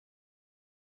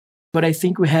But I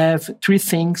think we have three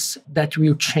things that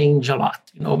will change a lot.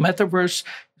 Metaverse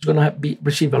is going to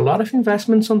receive a lot of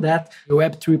investments on that.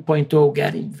 Web 3.0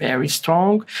 getting very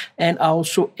strong. And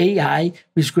also AI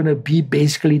is going to be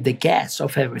basically the gas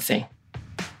of everything.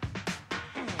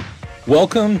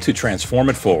 Welcome to Transform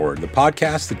It Forward, the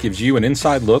podcast that gives you an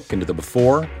inside look into the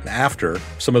before and after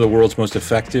some of the world's most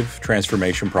effective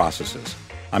transformation processes.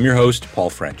 I'm your host, Paul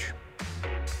French.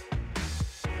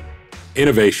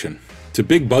 Innovation. It's a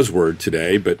big buzzword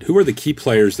today, but who are the key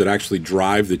players that actually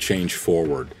drive the change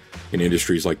forward in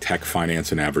industries like tech,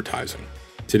 finance, and advertising?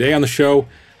 Today on the show,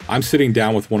 I'm sitting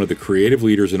down with one of the creative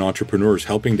leaders and entrepreneurs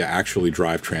helping to actually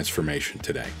drive transformation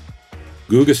today.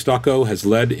 Guga Stucco has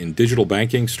led in digital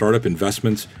banking, startup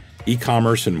investments,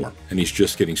 e-commerce, and more, and he's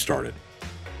just getting started.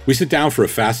 We sit down for a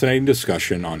fascinating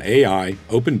discussion on AI,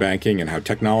 open banking, and how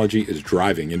technology is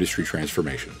driving industry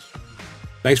transformations.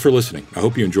 Thanks for listening. I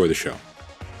hope you enjoy the show.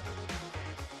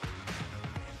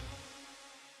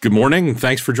 Good morning, and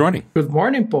thanks for joining. Good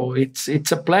morning, Paul.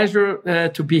 It's a pleasure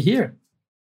to be here.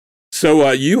 So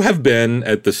you have been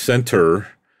at the center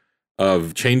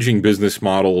of changing business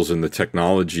models and the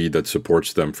technology that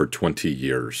supports them for 20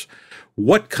 years.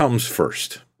 What comes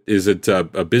first? Is it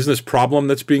a business problem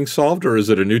that's being solved, or is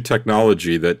it a new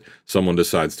technology that someone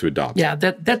decides to adopt? Yeah,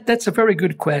 that's a very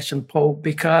good question, Paul,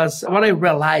 because what I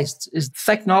realized is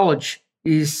technology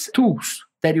is tools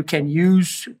that you can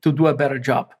use to do a better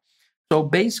job. So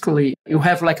basically, you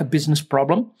have like a business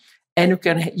problem, and you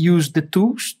can use the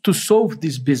tools to solve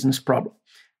this business problem.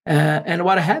 And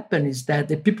what happened is that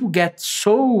the people get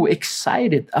so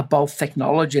excited about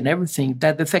technology and everything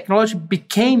that the technology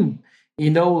became,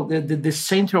 the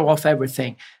center of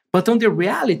everything. But on the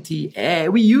reality,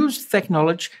 we use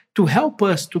technology to help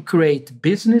us to create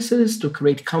businesses, to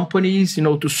create companies,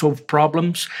 to solve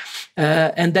problems.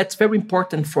 And that's very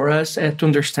important for us to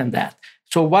understand that.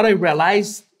 So what I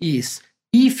realized is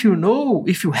if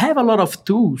you have a lot of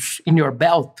tools in your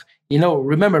belt,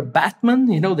 remember Batman,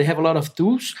 they have a lot of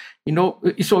tools,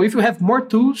 so if you have more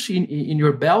tools in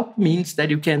your belt, means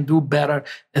that you can do better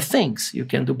things. You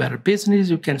can do better business,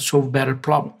 you can solve better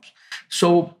problems.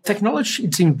 So technology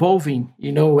is evolving,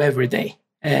 every day.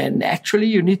 And actually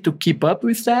you need to keep up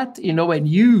with that, and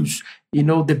use,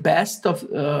 the best of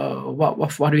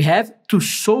what we have to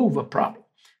solve a problem.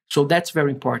 So that's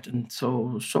very important.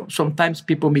 So sometimes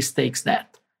people mistake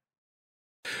that.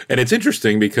 And it's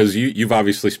interesting because you've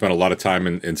obviously spent a lot of time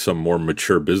in some more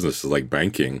mature businesses like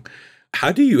banking.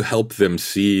 How do you help them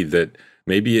see that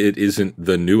maybe it isn't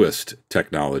the newest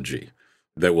technology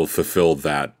that will fulfill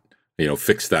that,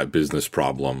 fix that business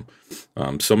problem?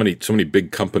 So many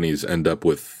big companies end up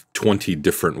with 20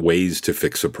 different ways to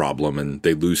fix a problem and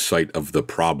they lose sight of the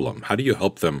problem. How do you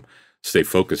help them stay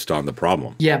focused on the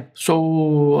problem? Yeah,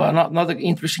 so another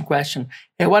interesting question.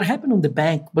 And what happened on the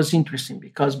bank was interesting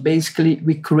because basically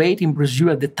we created in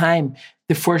Brazil at the time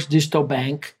the first digital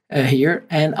bank here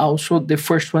and also the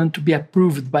first one to be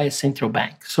approved by a central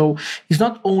bank. So it's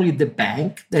not only the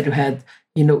bank that you had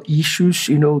issues,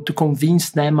 to convince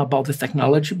them about the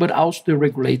technology, but also the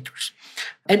regulators.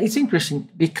 And it's interesting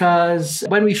because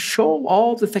when we show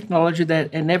all the technology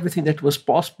and everything that was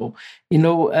possible,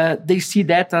 they see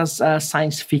that as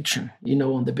science fiction,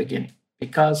 on the beginning,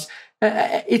 because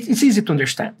it's easy to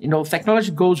understand.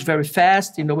 Technology goes very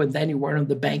fast, and then you were in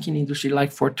the banking industry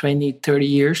like for 20, 30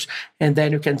 years, and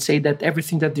then you can say that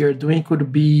everything that they're doing could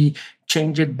be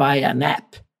changed by an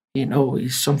app,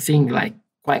 is something like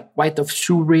quite of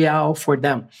surreal for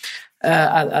them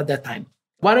at that time.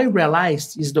 What I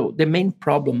realized is though the main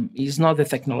problem is not the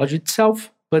technology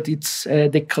itself, but it's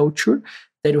the culture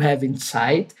that you have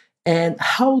inside. And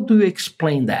how do you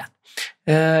explain that?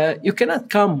 You cannot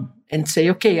come and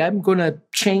say, okay, I'm going to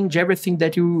change everything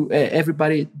that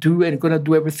everybody do and going to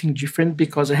do everything different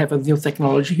because I have a new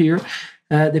technology here.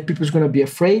 The people is going to be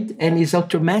afraid. And it's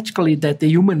automatically that the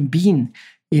human being,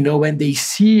 when they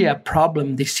see a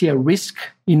problem, they see a risk,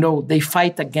 they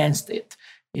fight against it.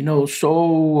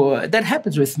 So that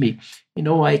happens with me.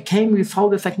 I came with all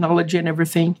the technology and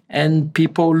everything, and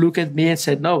people look at me and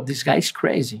said, no, this guy's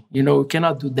crazy. You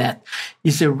cannot do that.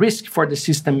 It's a risk for the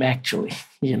system, actually.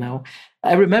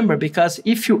 I remember because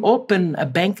if you open a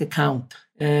bank account,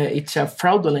 it's a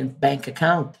fraudulent bank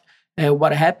account.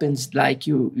 What happens, like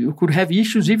you could have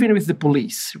issues even with the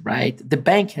police, right? The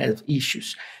bank has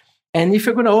issues. And if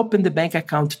you're going to open the bank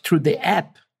account through the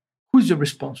app, who's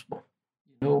responsible?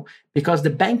 Because the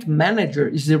bank manager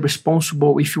is the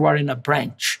responsible if you are in a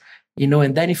branch,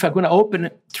 and then if you're going to open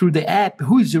it through the app,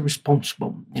 who is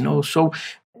responsible? So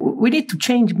we need to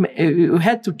change, we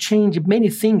had to change many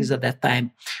things at that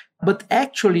time. But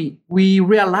actually, we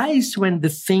realize when the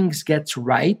things gets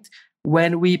right,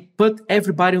 when we put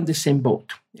everybody on the same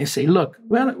boat and say, look,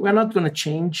 we're not going to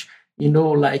change,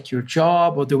 like your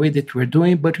job or the way that we're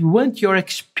doing, but we want your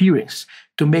experience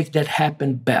to make that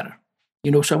happen better.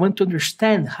 So I want to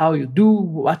understand how you do,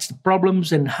 what's the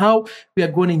problems, and how we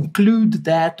are going to include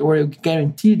that or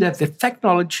guarantee that the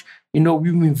technology,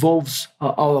 involves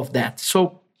all of that.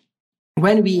 So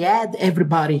when we add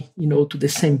everybody, to the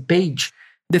same page,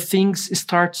 the things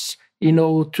starts,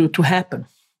 to happen.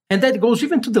 And that goes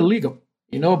even to the legal,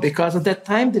 because at that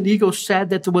time, the legal said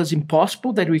that it was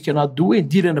impossible, that we cannot do it,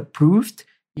 didn't approve it,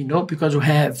 because we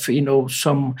have,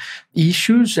 some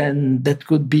issues and that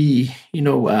could be,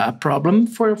 a problem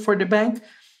for the bank.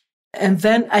 And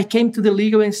then I came to the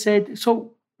legal and said,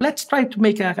 so let's try to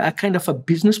make a kind of a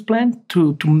business plan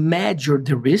to measure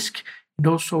the risk,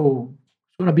 so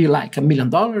it's going to be like $1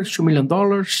 million, $2 million,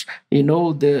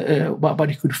 what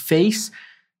you could face.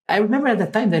 I remember at the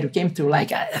time that we came to I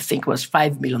think it was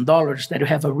 $5 million, that you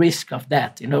have a risk of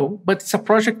that, but it's a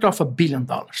project of $1 billion.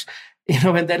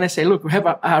 And then I say, look, we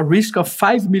have a risk of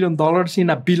 $5 million in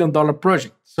 $1 billion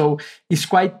project. So it's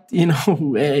quite,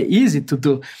 easy to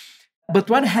do. But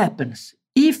what happens?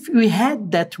 If we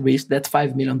had that risk, that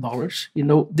 $5 million,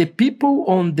 the people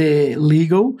on the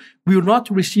legal will not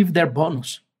receive their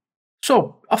bonus.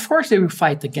 So, of course, they will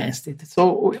fight against it.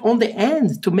 So, on the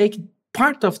end, to make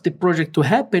part of the project to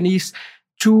happen is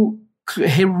to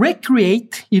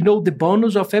recreate, the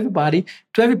bonus of everybody,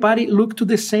 to everybody look to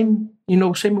the same,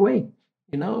 same way.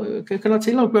 You cannot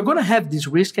say, look, we're going to have this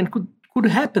risk and could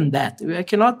happen that. I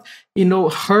cannot,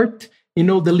 hurt,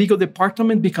 the legal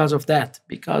department because of that,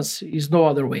 because there's no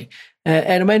other way.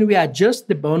 And when we adjust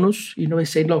the bonus, and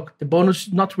say, look, the bonus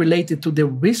is not related to the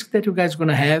risk that you guys are going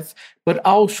to have, but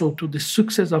also to the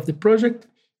success of the project,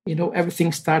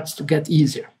 everything starts to get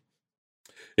easier.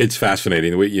 It's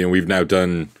fascinating. We've now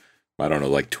done,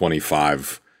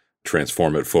 25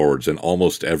 Transform It Forwards, and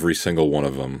almost every single one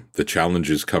of them, the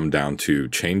challenges come down to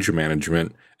change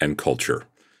management and culture.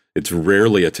 It's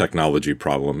rarely a technology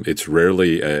problem. It's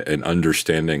rarely an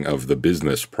understanding of the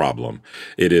business problem.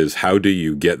 It is, how do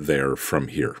you get there from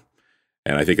here?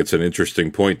 And I think it's an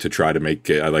interesting point to try to make.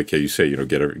 I like how you say,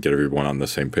 get everyone on the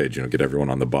same page. Get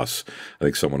everyone on the bus. I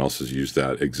think someone else has used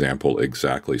that example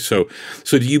exactly. So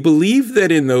do you believe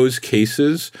that in those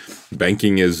cases,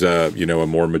 banking is a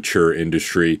more mature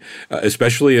industry,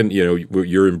 especially in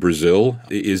you're in Brazil?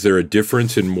 Is there a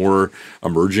difference in more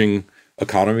emerging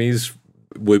economies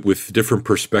with different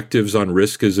perspectives on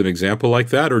risk as an example like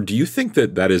that? Or do you think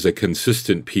that that is a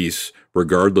consistent piece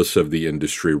regardless of the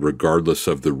industry, regardless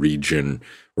of the region,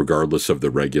 regardless of the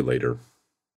regulator?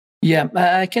 Yeah,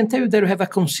 I can tell you that we have a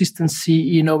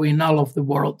consistency, in all of the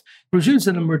world. Brazil is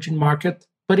an emerging market,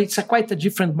 but it's quite a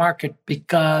different market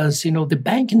because, the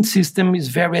banking system is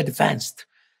very advanced.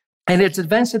 And it's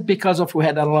advanced because we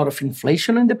had a lot of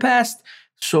inflation in the past.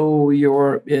 So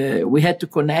we had to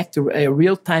connect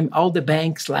real time all the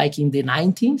banks like in the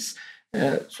 90s.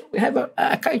 So we have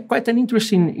quite an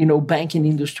interesting, banking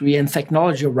industry and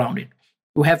technology around it.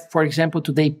 We have, for example,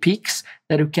 today Pix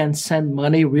that you can send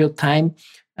money real time,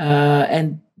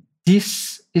 and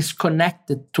this is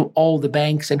connected to all the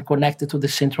banks and connected to the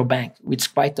central bank, which is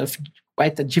quite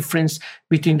a difference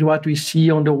between what we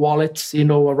see on the wallets,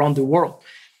 around the world.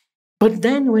 But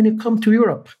then when you come to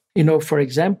Europe, for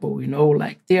example,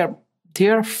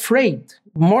 they're afraid,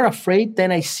 more afraid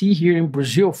than I see here in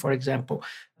Brazil, for example,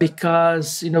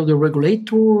 because, the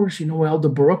regulators, all the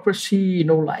bureaucracy,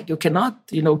 you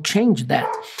cannot, change that.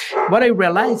 What I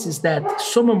realize is that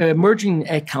some of the emerging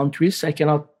countries, I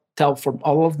cannot tell from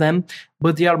all of them,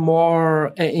 but they are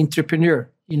more entrepreneur,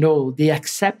 they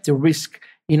accept the risk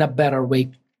in a better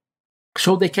way.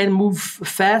 So they can move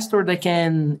faster, they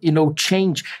can,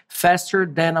 change faster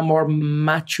than a more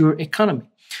mature economy.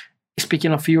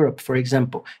 Speaking of Europe, for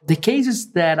example, the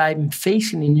cases that I'm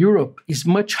facing in Europe is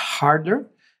much harder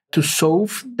to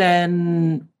solve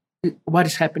than what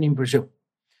is happening in Brazil.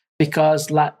 Because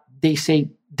they say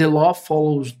the law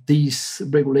follows these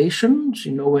regulations,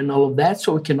 and all of that,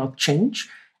 so we cannot change.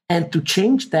 And to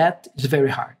change that is very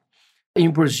hard.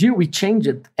 In Brazil, we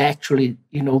changed actually,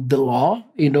 the law,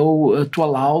 to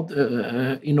allow,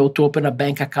 to open a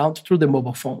bank account through the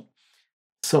mobile phone.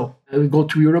 So we go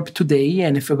to Europe today,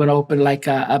 and if you're going to open like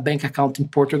a bank account in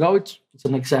Portugal, it's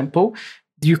an example,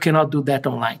 you cannot do that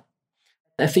online.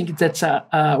 I think that's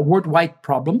a worldwide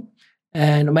problem.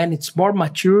 And when it's more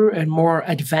mature and more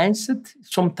advanced,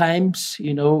 sometimes,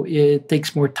 it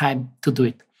takes more time to do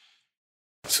it.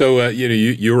 So,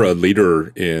 you're a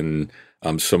leader in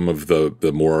some of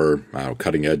the more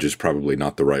cutting edge is probably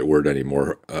not the right word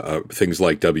anymore. Things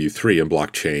like Web3 and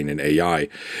blockchain and AI.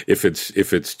 If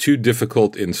it's too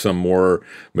difficult in some more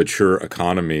mature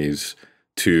economies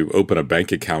to open a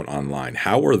bank account online,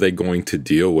 how are they going to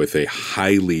deal with a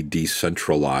highly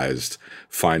decentralized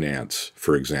finance,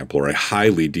 for example, or a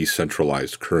highly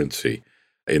decentralized currency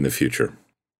in the future?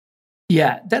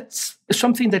 Yeah, that's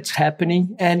something that's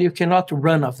happening, and you cannot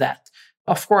run of that.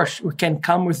 Of course, we can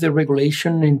come with the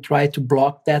regulation and try to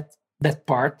block that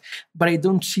part, but I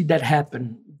don't see that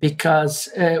happen because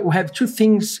we have two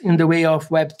things in the way of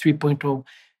Web 3.0.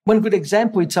 One good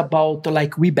example, it's about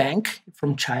like WeBank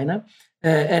from China,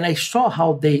 and I saw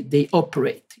how they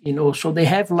operate. So they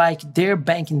have like their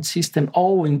banking system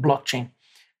all in blockchain.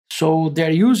 So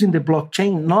they're using the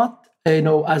blockchain not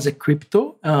as a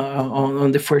crypto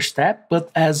on the first step, but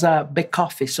as a back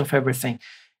office of everything.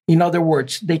 In other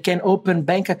words, they can open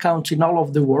bank accounts in all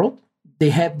of the world. They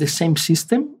have the same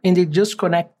system, and they just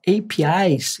connect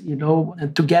APIs,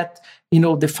 to get,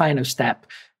 the final step.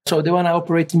 So they want to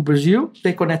operate in Brazil.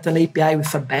 They connect an API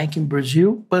with a bank in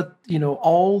Brazil, but,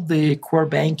 all the core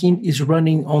banking is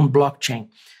running on blockchain.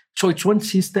 So it's one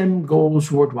system,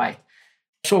 goes worldwide.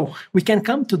 So we can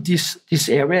come to this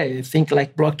area. I think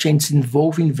like blockchain is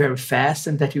evolving very fast,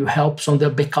 and that helps on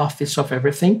the back office of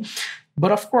everything.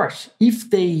 But of course, if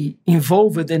they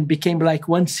evolved and became like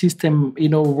one system,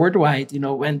 worldwide,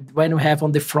 and when we have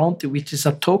on the front, which is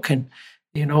a token,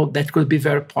 that could be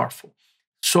very powerful.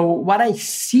 So what I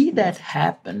see that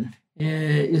happen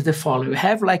is the following. We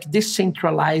have like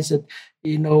decentralized,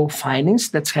 finance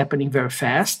that's happening very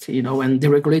fast, and the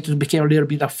regulators became a little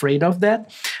bit afraid of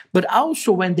that. But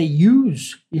also when they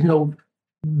use,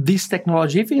 this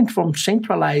technology, even from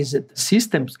centralized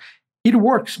systems, it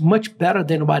works much better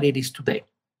than what it is today.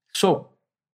 So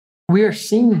we are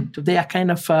seeing today a kind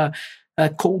of a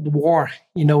Cold War,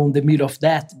 in the middle of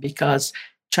that, because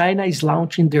China is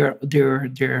launching their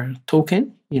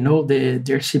token,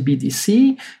 their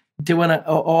CBDC. They want to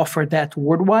offer that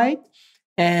worldwide.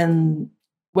 And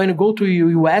when you go to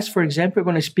US, for example, you're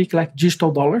going to speak like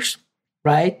digital dollars,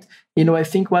 right? I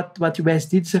think what US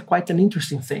did is quite an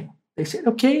interesting thing. They said,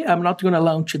 okay, I'm not going to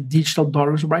launch digital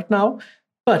dollars right now.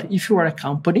 But if you are a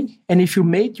company and if you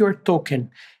made your token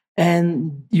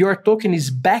and your token is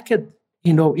backed,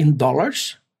 in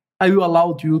dollars, I will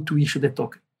allow you to issue the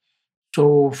token.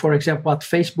 So, for example, what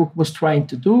Facebook was trying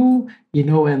to do,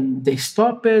 and they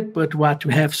stopped it. But what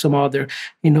we have some other,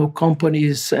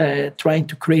 companies trying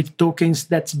to create tokens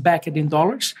that's backed in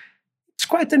dollars. It's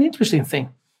quite an interesting thing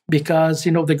because,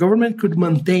 the government could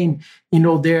maintain,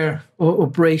 their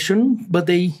operation, but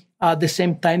they, at the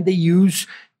same time, they use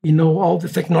all the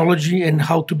technology and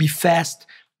how to be fast,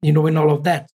 and all of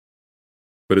that.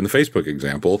 But in the Facebook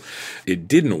example, it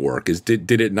didn't work.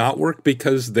 Did it not work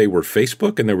because they were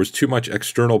Facebook and there was too much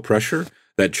external pressure,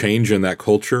 that change in that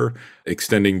culture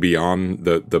extending beyond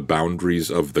the boundaries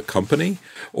of the company?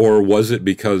 Or was it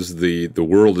because the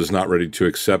world is not ready to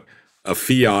accept a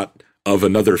fiat of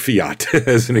another fiat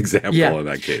as an example in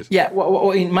that case? Yeah,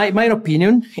 well, in my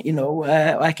opinion,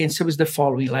 I can say was the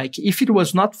following. Like, if it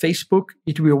was not Facebook,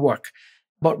 it will work.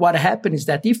 But what happened is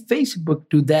that if Facebook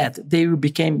do that, they will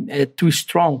become too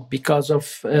strong because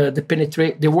of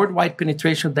the worldwide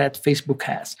penetration that Facebook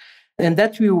has. And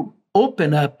that will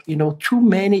open up, too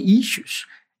many issues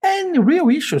and real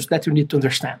issues that you need to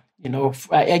understand.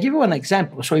 I give you one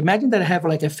example. So imagine that I have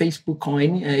like a Facebook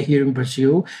coin here in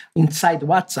Brazil inside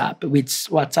WhatsApp, which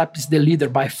WhatsApp is the leader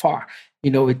by far.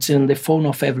 It's in the phone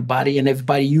of everybody and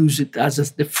everybody uses it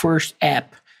as the first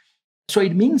app. So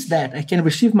it means that I can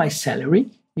receive my salary,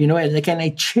 and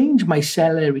I change my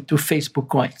salary to Facebook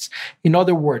coins. In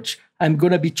other words, I'm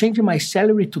going to be changing my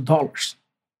salary to dollars.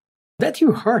 That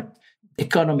will hurt the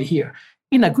economy here.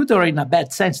 In a good or in a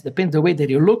bad sense, depends the way that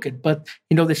you look at it. But,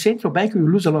 the central bank will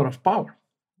lose a lot of power,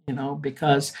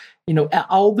 because,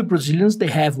 all the Brazilians, they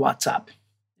have WhatsApp.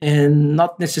 And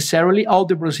not necessarily all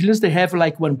the Brazilians, they have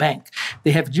like one bank.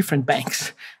 They have different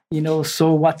banks,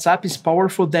 so WhatsApp is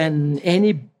powerful than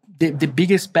the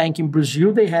biggest bank in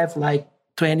Brazil. They have like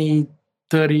 20,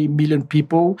 30 million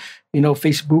people.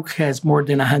 Facebook has more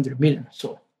than 100 million.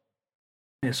 So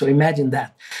imagine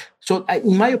that. So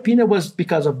in my opinion, it was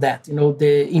because of that.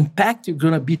 The impact is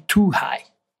going to be too high.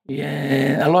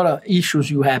 Yeah, a lot of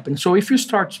issues will happen. So if you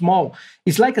start small,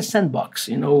 it's like a sandbox.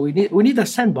 We need a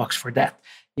sandbox for that.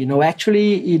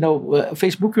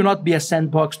 Facebook will not be a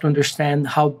sandbox to understand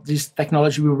how this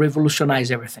technology will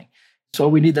revolutionize everything. So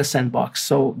we need a sandbox.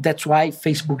 So that's why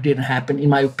Facebook didn't happen, in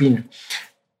my opinion.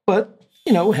 But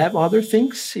have other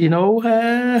things,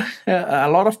 a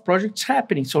lot of projects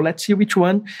happening. So let's see which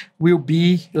one will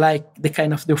be like the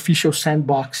kind of the official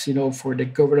sandbox, for the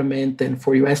government and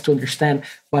for US to understand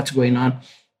what's going on.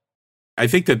 I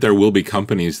think that there will be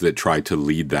companies that try to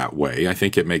lead that way. I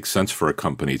think it makes sense for a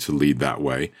company to lead that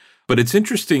way. But it's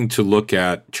interesting to look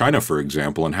at China, for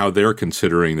example, and how they're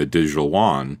considering the digital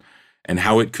yuan and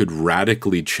how it could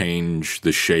radically change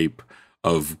the shape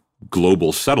of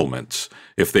global settlements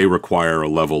if they require a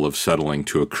level of settling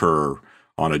to occur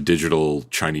on a digital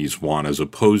Chinese yuan as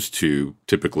opposed to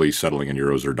typically settling in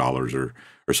euros or dollars or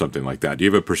something like that. Do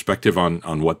you have a perspective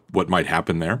on what might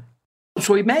happen there?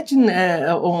 So imagine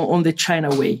on the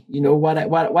China way, what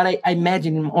I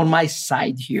imagine on my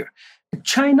side here.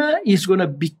 China is going to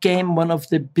become one of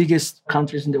the biggest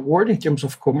countries in the world in terms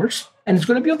of commerce. And it's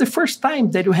going to be the first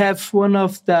time that you have one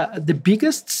of the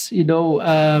biggest,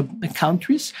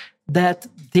 countries that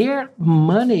their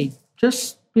money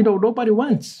just, nobody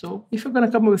wants. So if you're going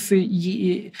to come with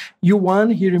yuan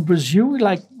here in Brazil,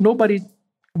 like nobody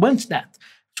wants that.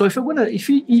 So if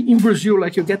you in Brazil,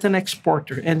 like you get an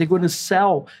exporter and they're going to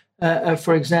sell,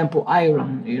 for example,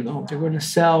 iron, they're going to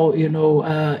sell,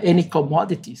 any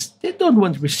commodities. They don't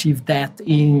want to receive that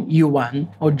in yuan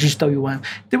or digital yuan.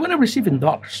 They want to receive in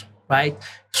dollars, right?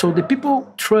 So the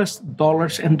people trust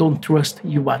dollars and don't trust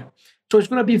yuan. So it's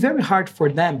going to be very hard for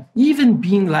them, even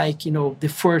being like, the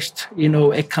first,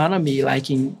 economy, like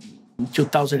in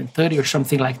 2030 or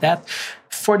something like that,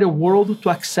 for the world to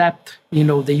accept,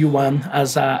 the yuan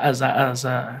as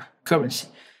a currency.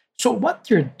 So what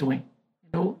they're doing,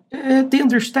 they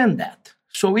understand that.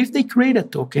 So if they create a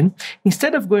token,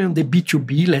 instead of going on the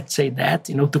B2B, let's say that,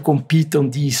 to compete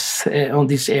on this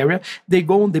area, they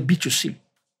go on the B2C.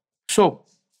 So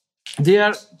they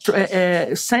are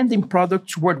sending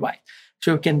products worldwide.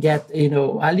 So you can get,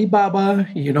 Alibaba,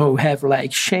 have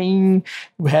like Shein,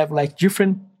 we have like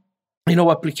different,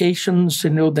 applications,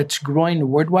 that's growing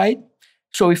worldwide.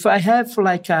 So if I have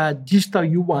like a digital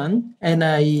yuan and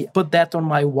I put that on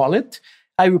my wallet,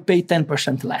 I will pay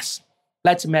 10% less.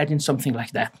 Let's imagine something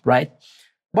like that, right?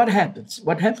 What happens?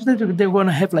 What happens is that they're going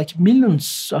to have like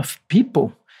millions of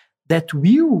people that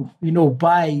will,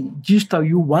 buy digital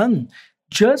yuan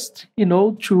just,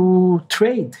 to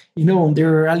trade, on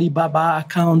their Alibaba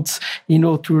accounts,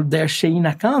 through their Shein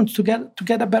accounts to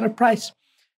get a better price.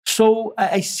 So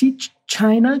I see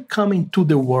China coming to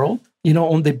the world,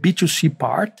 on the B2C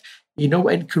part,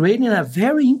 and creating a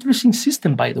very interesting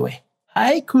system, by the way.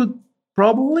 I could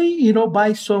probably,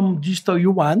 buy some digital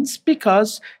yuans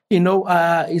because,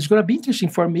 it's going to be interesting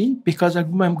for me because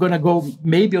I'm going to go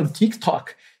maybe on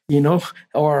TikTok,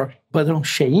 but on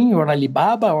Shein or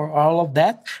Alibaba or all of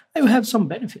that, I will have some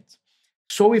benefits.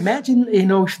 So imagine,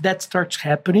 if that starts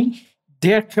happening,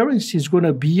 their currency is going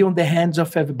to be on the hands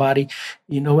of everybody,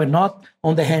 and not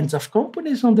on the hands of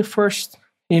companies on the first,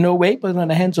 way, but on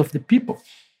the hands of the people.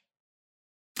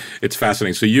 It's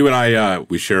fascinating. So you and I,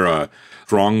 we share a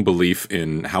strong belief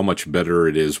in how much better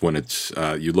it is when it's,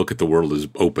 you look at the world as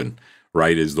open,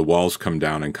 right? As the walls come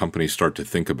down and companies start to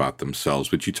think about themselves.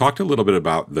 But you talked a little bit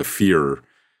about the fear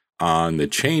on the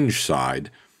change side.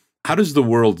 How does the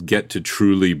world get to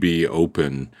truly be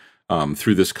open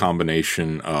through this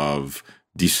combination of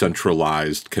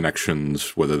decentralized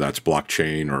connections, whether that's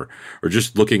blockchain or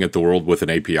just looking at the world with an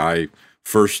API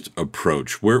first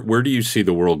approach? Where do you see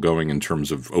the world going in terms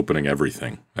of opening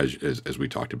everything, as we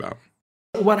talked about?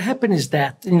 What happened is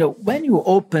that, when you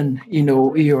open,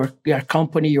 your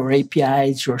company, your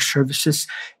APIs, your services,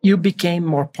 you became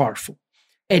more powerful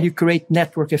and you create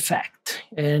network effect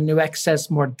and you access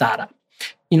more data.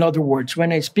 In other words,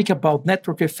 when I speak about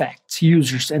network effects,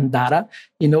 users and data,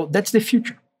 that's the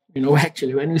future.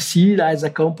 Actually, when you see it as a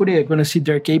company, you're going to see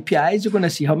their KPIs, you're going to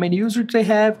see how many users they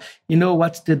have,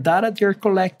 what's the data they're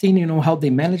collecting, how they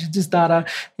manage this data,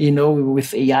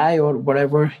 with AI or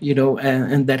whatever,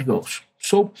 and that goes.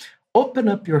 So open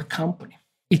up your company.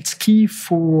 It's key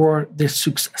for the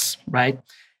success, right?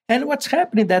 And what's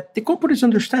happening that the companies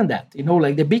understand that,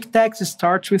 like the big techs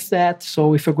starts with that.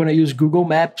 So if you're going to use Google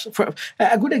Maps, for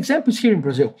a good example is here in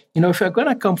Brazil. If you're going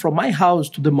to come from my house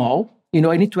to the mall, I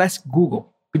need to ask Google.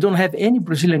 We don't have any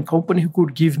Brazilian company who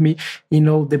could give me,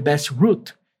 the best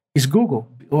route. It's Google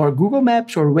or Google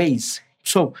Maps or Waze.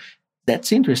 So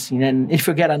that's interesting. And if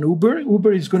you get an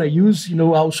Uber is going to use,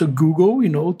 also Google,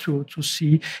 to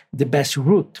see the best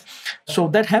route. So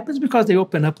that happens because they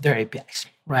open up their APIs,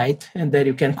 right? And then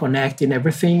you can connect in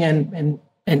everything. And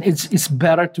it's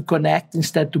better to connect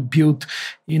instead to build,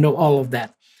 all of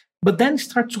that. But then it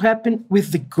starts to happen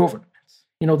with the government.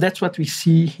 That's what we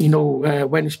see,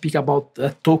 when we speak about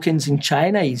tokens in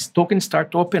China, is tokens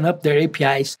start to open up their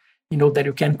APIs that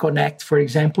you can connect, for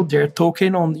example, their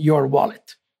token on your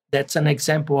wallet. That's an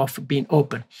example of being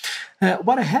open.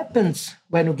 What happens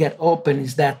when you get open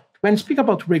is that when you speak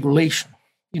about regulation,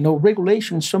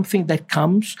 regulation is something that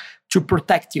comes to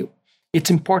protect you. It's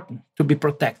important to be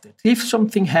protected. If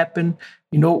something happened,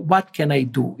 what can I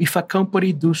do? If a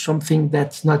company do something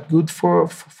that's not good for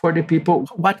the people,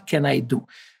 what can I do?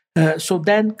 So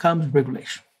then comes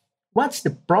regulation. What's the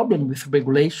problem with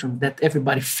regulation that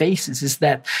everybody faces is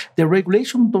that the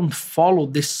regulation don't follow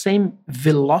the same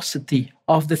velocity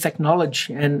of the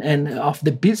technology and of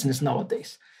the business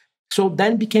nowadays. So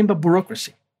then became a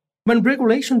bureaucracy. When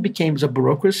regulation becomes a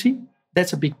bureaucracy,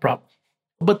 that's a big problem.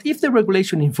 But if the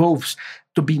regulation involves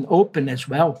to being open as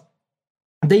well,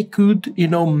 they could,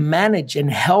 manage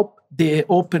and help the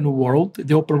open world,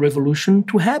 the open revolution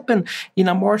to happen in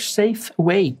a more safe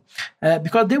way,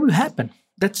 because they will happen.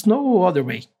 That's no other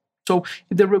way. So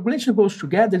if the regulation goes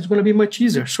together, it's going to be much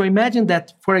easier. So imagine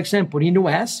that, for example, in the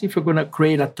US, if you're going to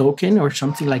create a token or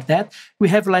something like that, we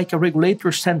have like a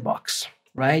regulator sandbox,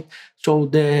 right? So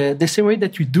the same way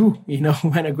that we do,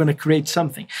 when you're going to create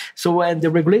something. So and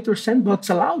the regulator sandbox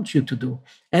allows you to do.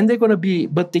 And they're going to be,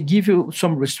 but they give you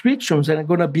some restrictions and are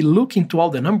going to be looking to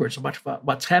all the numbers about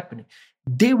what's happening.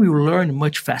 They will learn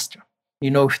much faster.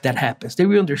 If that happens, they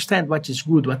will understand what is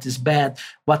good, what is bad,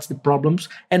 what's the problems,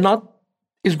 and not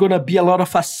is going to be a lot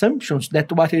of assumptions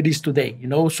that what it is today.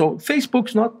 So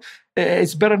Facebook's not.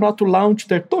 It's better not to launch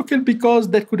their token because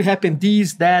that could happen.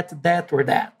 This, that, or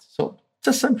that. So it's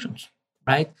assumptions,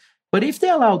 right? But if they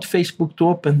allowed Facebook to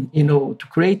open, to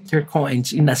create their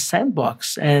coins in a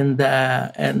sandbox, and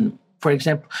for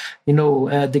example,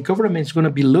 the government is going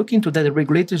to be looking to that, the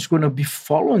regulator is going to be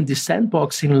following the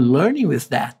sandbox and learning with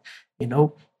that.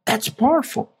 That's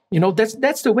powerful.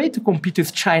 That's the way to compete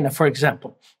with China, for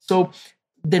example. So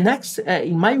the next,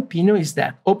 in my opinion, is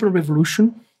that open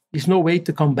revolution is no way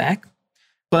to come back,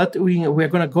 but we're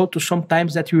going to go to some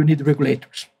times that we need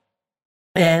regulators.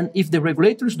 And if the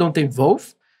regulators don't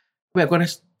evolve, we're going to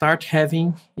start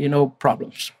having,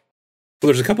 problems. Well,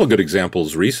 there's a couple of good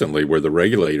examples recently where the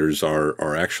regulators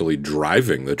are actually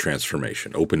driving the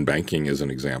transformation. Open banking is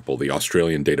an example. The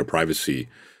Australian data privacy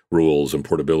rules and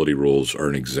portability rules are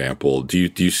an example. Do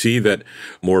you see that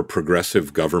more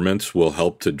progressive governments will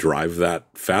help to drive that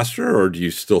faster, or do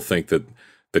you still think that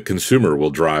the consumer will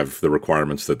drive the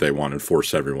requirements that they want and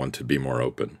force everyone to be more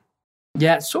open?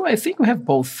 Yeah, so I think we have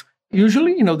both.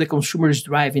 Usually, the consumer is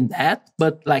driving that,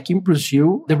 but like in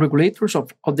Brazil, the regulators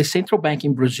of the central bank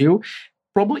in Brazil,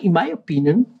 probably in my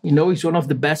opinion, is one of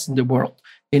the best in the world.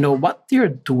 What they're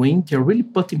doing, they're really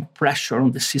putting pressure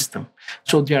on the system.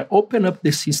 So they're opening up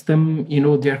the system,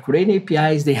 they're creating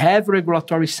APIs, they have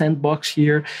regulatory sandbox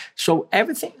here. So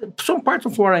everything, some part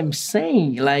of what I'm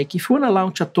saying, like if you want to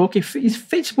launch a token, if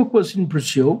Facebook was in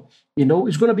Brazil,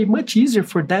 it's going to be much easier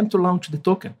for them to launch the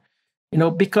token,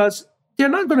 because they're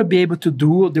not going to be able to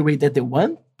do the way that they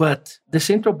want, but the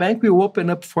central bank will open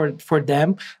up for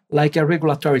them like a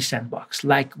regulatory sandbox,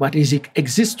 like what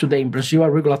exists today in Brazil,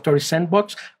 a regulatory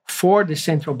sandbox for the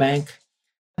central bank.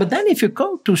 But then if you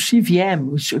go to CVM,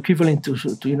 which is equivalent to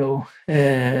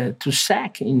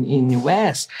SEC in the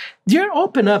US, they're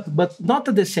open up, but not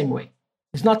the same way.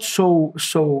 It's not so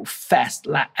fast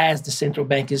as the central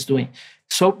bank is doing.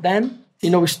 So then,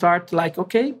 we start like,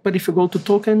 okay, but if you go to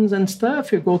tokens and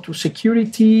stuff, you go to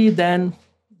security, then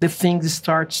the things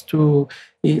starts to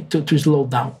slow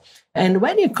down. And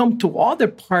when you come to other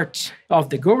parts of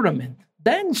the government,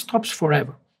 then it stops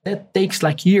forever. That takes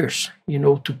like years,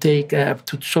 to take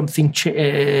to something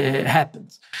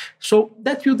happens. So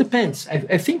that will depends.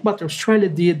 I think what Australia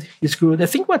did is good. I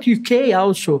think what UK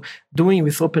also doing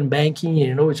with open banking,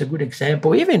 is a good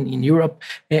example. Even in Europe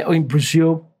or in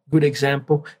Brazil, good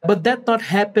example. But that not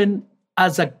happen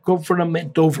as a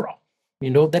government overall.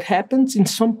 That happens in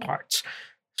some parts.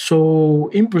 So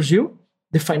in Brazil,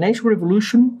 the financial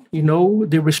revolution,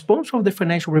 the response of the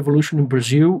financial revolution in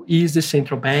Brazil is the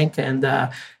central bank, and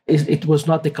it was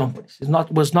not the companies.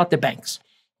 Was not the banks.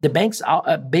 The banks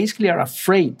basically are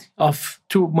afraid of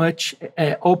too much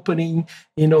opening,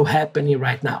 happening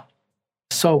right now.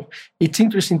 So it's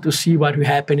interesting to see what will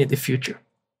happen in the future.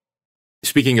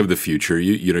 Speaking of the future,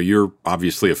 you're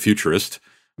obviously a futurist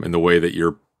in the way that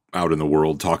you're out in the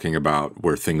world talking about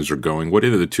where things are going. What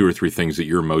are the 2 or 3 things that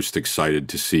you're most excited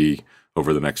to see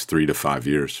over the next 3 to 5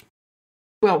 years?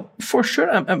 Well, for sure,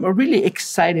 I'm really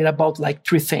excited about like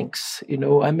 3 things.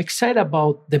 I'm excited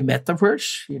about the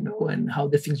metaverse, and how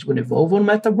the things will evolve on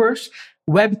metaverse,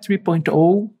 Web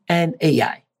 3.0, and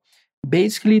AI.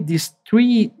 Basically, these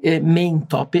 3 main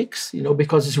topics,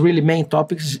 because it's really main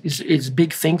topics, is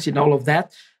big things in all of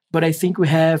that. But I think we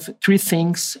have three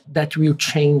things that will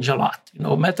change a lot.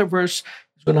 Metaverse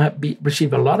is going to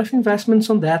receive a lot of investments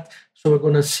on that. So we're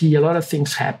going to see a lot of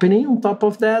things happening on top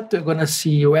of that. We're going to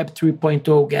see Web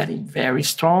 3.0 getting very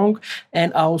strong.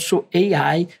 And also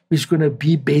AI is going to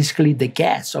be basically the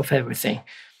gas of everything.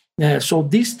 So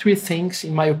these three things,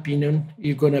 in my opinion,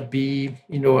 are going to be,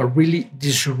 are really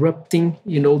disrupting,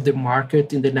 the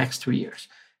market in the next 3 years.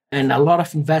 And a lot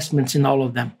of investments in all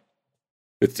of them.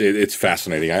 It's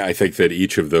fascinating. I think that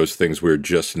each of those things, we're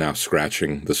just now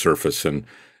scratching the surface. And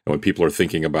when people are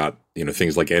thinking about,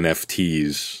 things like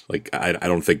NFTs, like I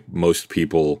don't think most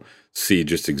people see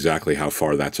just exactly how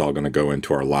far that's all going to go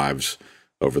into our lives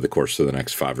over the course of the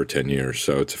next 5 or 10 years.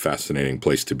 So it's a fascinating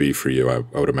place to be for you,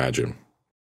 I would imagine.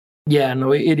 Yeah,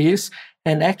 no, it is.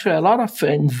 And actually, a lot of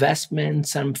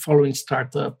investments, I'm following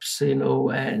startups,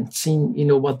 and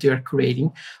seeing, what they're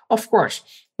creating. Of course,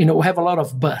 we have a lot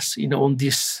of buzz, on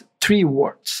these three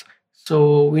words.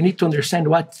 So we need to understand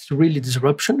what's really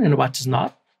disruption and what is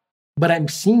not. But I'm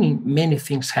seeing many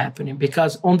things happening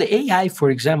because on the AI, for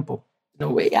example,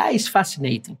 AI is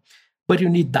fascinating, but you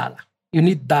need data. You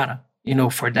need data,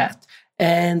 for that.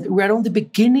 And we're on the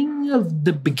beginning of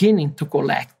the beginning to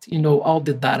collect, all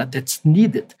the data that's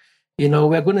needed.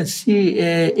 We're going to see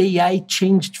AI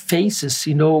changed faces,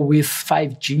 with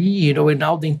 5G, and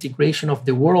now the integration of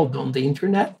the world on the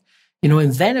internet, and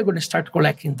then we're going to start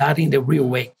collecting data in the real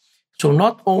way. So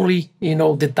not only,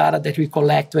 the data that we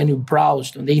collect when you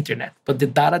browse on the internet, but the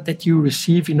data that you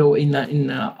receive,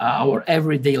 in our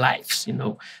everyday lives,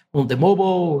 on the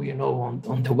mobile,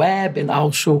 on the web, and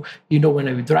also, when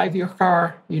you drive your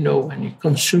car, when you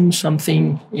consume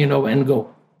something, and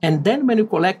go. And then when you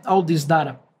collect all this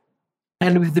data,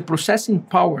 and with the processing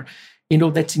power,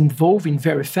 that's evolving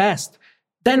very fast,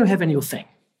 then we have a new thing,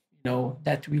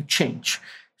 that will change.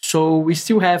 So we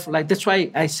still have, that's why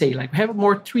I say, we have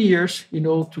more 3 years,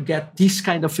 to get this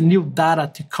kind of new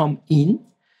data to come in,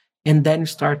 and then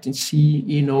start to see,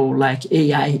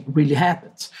 AI really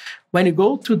happens. When you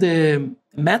go to the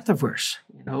metaverse,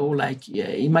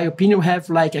 in my opinion, we have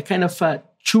a kind of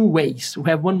two ways. We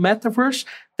have one metaverse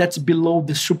that's below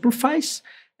the superfice,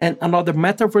 and another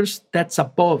metaverse that's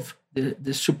above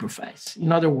the superfice.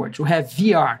 In other words, we have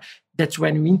VR, that's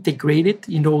when you integrate it,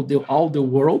 all the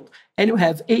world. And you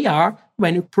have AR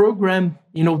when you program,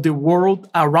 the world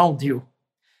around you.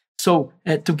 So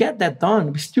to get that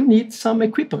done, we still need some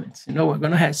equipment. We're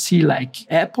going to see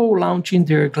Apple launching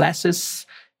their glasses.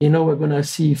 We're going to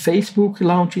see Facebook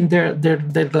launching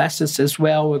their glasses as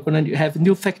well. We're going to have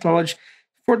new technology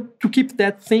to keep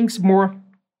that things more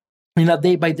in a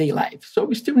day-by-day life. So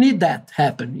we still need that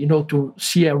happen, to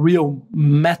see a real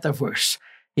metaverse,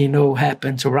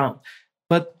 happens around.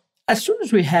 But as soon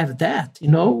as we have that,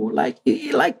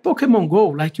 like Pokemon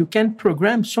Go, you can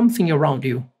program something around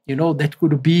you, that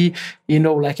could be,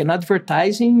 like an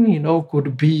advertising,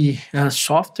 could be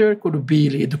software, could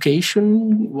be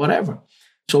education, whatever.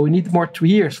 So we need more 3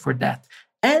 years for that.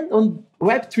 And on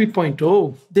Web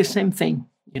 3.0, the same thing.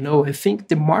 I think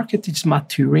the market is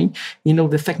maturing,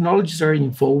 the technologies are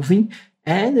evolving.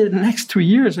 And in the next 3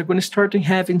 years, we're going to start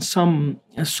having some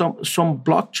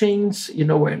blockchains,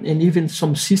 and even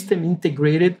some system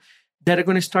integrated that are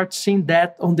going to start seeing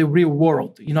that on the real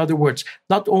world. In other words,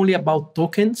 not only about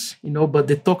tokens, but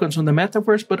the tokens on the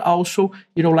metaverse, but also,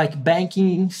 like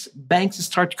banks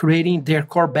start creating their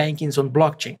core bankings on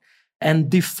blockchain.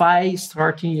 And DeFi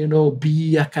starting,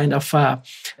 be a kind of,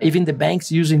 even the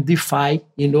banks using DeFi,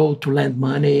 to lend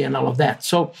money and all of that.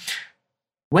 So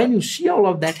when you see all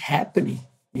of that happening,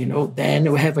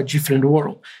 then we have a different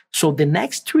world. So the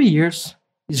next 3 years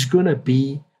is going to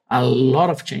be a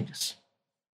lot of changes.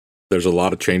 There's a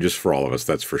lot of changes for all of us,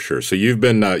 that's for sure. So you've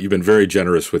been very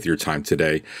generous with your time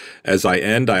today. As I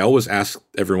end, I always ask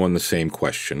everyone the same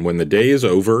question. When the day is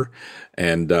over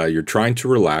and you're trying to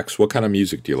relax, what kind of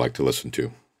music do you like to listen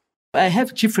to? I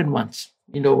have different ones.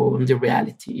 In the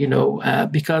reality,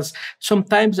 because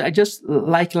sometimes I just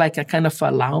like a kind of a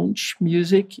lounge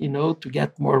music, to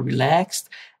get more relaxed.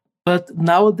 But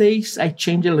nowadays I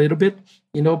change a little bit,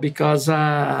 because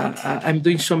I'm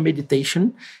doing some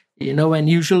meditation, and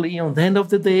usually on the end of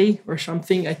the day or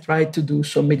something, I try to do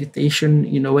some meditation,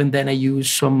 and then I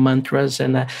use some mantras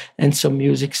and some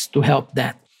musics to help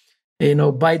that.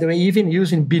 By the way, even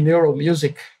using binaural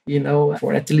music,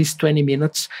 for at least 20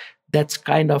 minutes, that's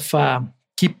kind of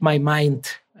keep my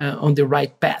mind on the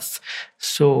right path.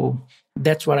 So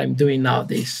that's what I'm doing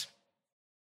nowadays.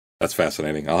 That's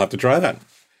fascinating. I'll have to try that.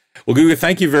 Well, Guga,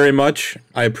 thank you very much.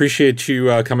 I appreciate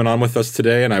you coming on with us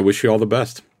today, and I wish you all the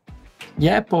best.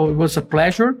 Yeah, Paul, it was a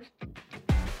pleasure.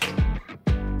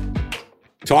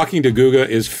 Talking to Guga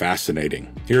is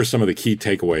fascinating. Here are some of the key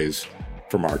takeaways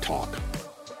from our talk.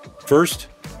 First,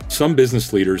 some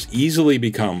business leaders easily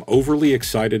become overly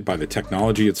excited by the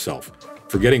technology itself,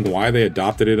 forgetting why they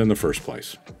adopted it in the first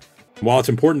place. While it's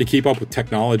important to keep up with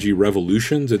technology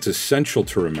revolutions, it's essential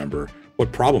to remember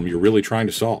what problem you're really trying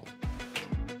to solve.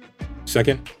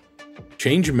 Second,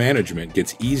 change management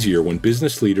gets easier when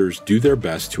business leaders do their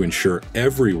best to ensure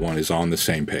everyone is on the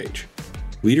same page.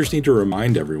 Leaders need to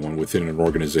remind everyone within an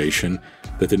organization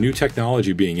that the new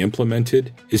technology being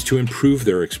implemented is to improve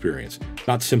their experience,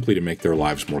 not simply to make their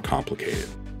lives more complicated.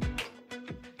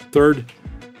 Third,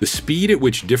 the speed at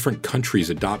which different countries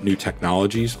adopt new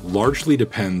technologies largely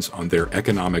depends on their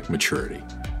economic maturity.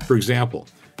 For example,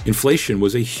 inflation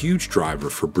was a huge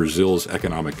driver for Brazil's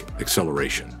economic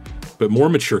acceleration. But more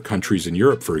mature countries in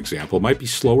Europe, for example, might be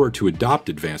slower to adopt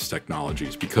advanced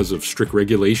technologies because of strict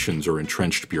regulations or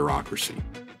entrenched bureaucracy.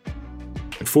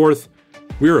 And fourth,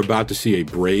 we are about to see a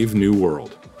brave new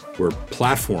world where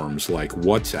platforms like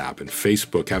WhatsApp and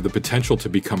Facebook have the potential to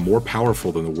become more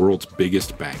powerful than the world's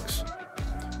biggest banks.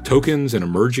 Tokens and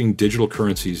emerging digital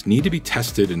currencies need to be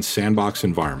tested in sandbox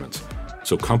environments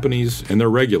so companies and their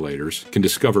regulators can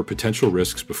discover potential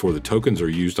risks before the tokens are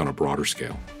used on a broader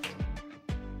scale.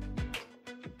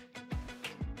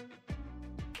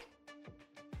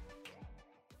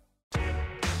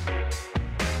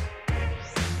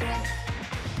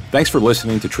 Thanks for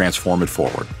listening to Transform It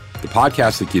Forward, the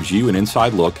podcast that gives you an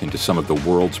inside look into some of the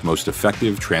world's most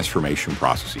effective transformation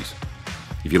processes.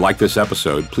 If you like this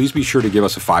episode, please be sure to give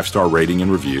us a 5-star rating and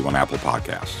review on Apple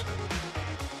Podcasts.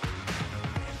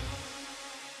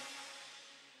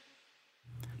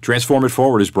 Transform It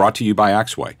Forward is brought to you by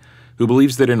Axway, who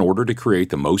believes that in order to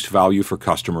create the most value for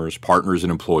customers, partners,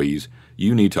 and employees,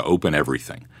 you need to open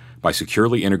everything by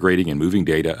securely integrating and moving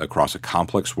data across a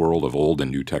complex world of old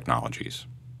and new technologies.